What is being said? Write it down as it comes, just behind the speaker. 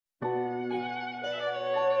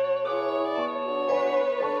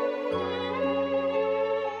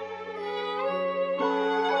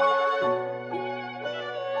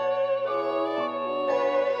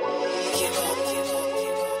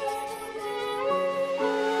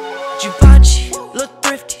Givenchy, look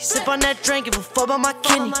thrifty, sip on that drink, give a fuck about my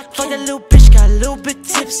kidney. Fuck that little bitch, got a little bit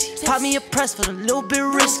tipsy. Pop me a press, but a little bit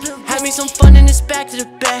risky. Had me some fun in this back to the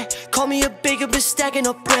back. Call me a baker, been stacking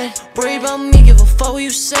up bread. Worry about me, give a fuck what you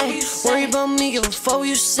say. Worry about me, give a fuck what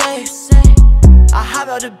you say. I hop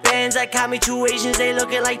out the bands, I caught me two Asians, they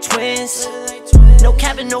looking like twins. No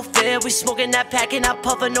cap and no fear, we smoking that pack and I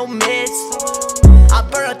puffin' no mids. I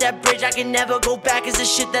burn out that bridge, I can never go back, it's the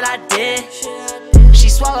shit that I did. She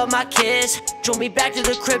swallowed my kids, drove me back to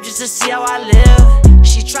the crib just to see how I live.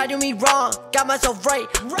 She tried to do me wrong, got myself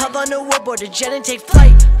right. Pop on the wood, board the jet and take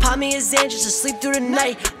flight. Pop me a Xan just to sleep through the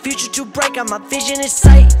night. Future too bright, got my vision in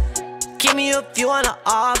sight. Give me a few on the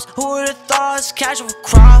ops, who would've thought? Cash over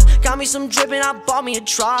crop. Got me some drippin', I bought me a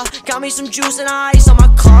trough. Got me some juice and ice on my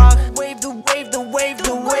clock. Wave the wave, the wave,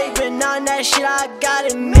 the wave. And on that shit I got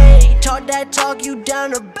it made. Talk that talk, you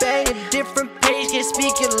down to bang. A different page, can't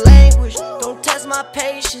speak your language. Don't test my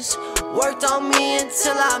patience. Worked on me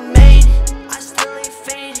until I made it. I still ain't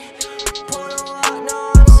faded. Pull the lock,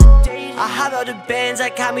 no, I'm sedated. I hop out the bands,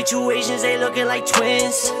 I caught me two Asians, they looking like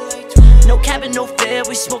twins. No cap and no fear,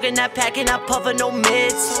 we smoking that pack and I puffin' no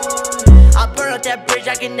mids. I burn out that bridge,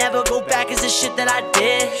 I can never go back, it's the shit that I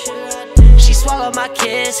did. She swallowed my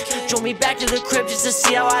kids, drove me back to the crib just to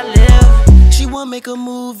see how I live. She wanna make a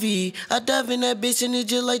movie, I dive in that bitch and it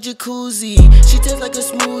just like jacuzzi. She tastes like a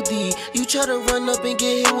smoothie, you try to run up and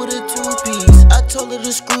get hit with a two-piece. I told her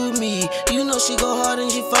to screw me, you know she go hard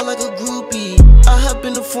and she fall like a groupie. I hop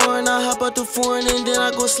in the foreign, I hop out the foreign and then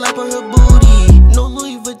I go slap on her booty. No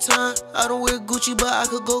Louis Vuitton, I don't wear Gucci, but I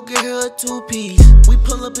could go get her a two-piece. We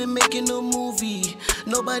pull up and making a movie,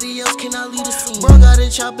 nobody else cannot lead the scene. Bro got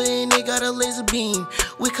a chopper and they got a laser beam.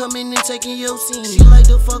 We coming and taking your scene. She like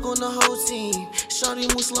to fuck on the whole team.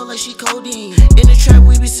 Shawty move slow like she codeine. In the trap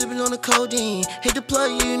we be sipping on the codeine. Hit the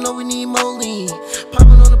plug, yeah, you know we need more lean.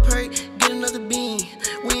 Popping on the perk, get another bean.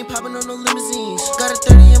 We ain't popping on no limousines. Got a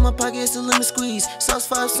 30 in my pocket, it's a lemon squeeze. Sauce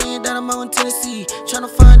 5 saying that I'm out in Tennessee. Tryna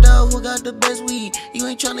find out who got the best weed. You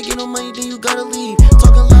ain't tryna get no money, then you gotta leave.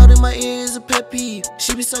 Talking loud in my ear is a pet peeve.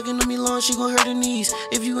 She be sucking on me long, she gon' hurt her knees.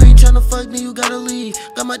 If you ain't tryna fuck, then you gotta leave.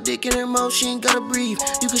 Got my dick in her mouth, she ain't gotta breathe.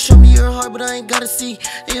 You can show me your heart, but I ain't gotta see.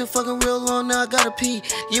 Ain't fucking real long, now I gotta pee.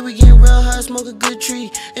 Yeah, we getting real high, smoke a good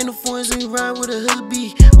tree. In the foreigns, we ride with a hood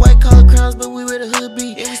B. White collar crowns, but we where the hood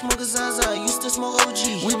be. Yeah, we smoke a Zaza, used to smoke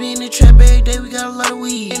OG. We be in the trap every day, we got a lot of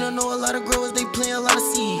weed. And I know a lot of growers, they plant a lot of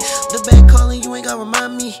seeds. The back calling, you ain't gotta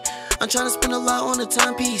remind me. I'm tryna spend a lot on a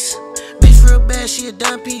timepiece. Bitch real bad, she a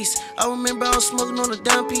dime piece. I remember I was smoking on a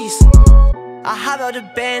dime piece. I hop out the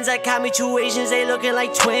bands, I caught me two Asians, they looking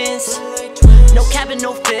like twins. No cap and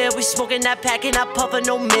no fear, we smoking that pack and I puffin'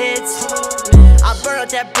 no mids. I burn out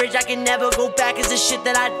that bridge, I can never go back, it's the shit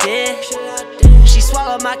that I did. She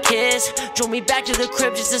swallowed my kids, drove me back to the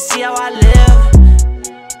crib just to see how I live.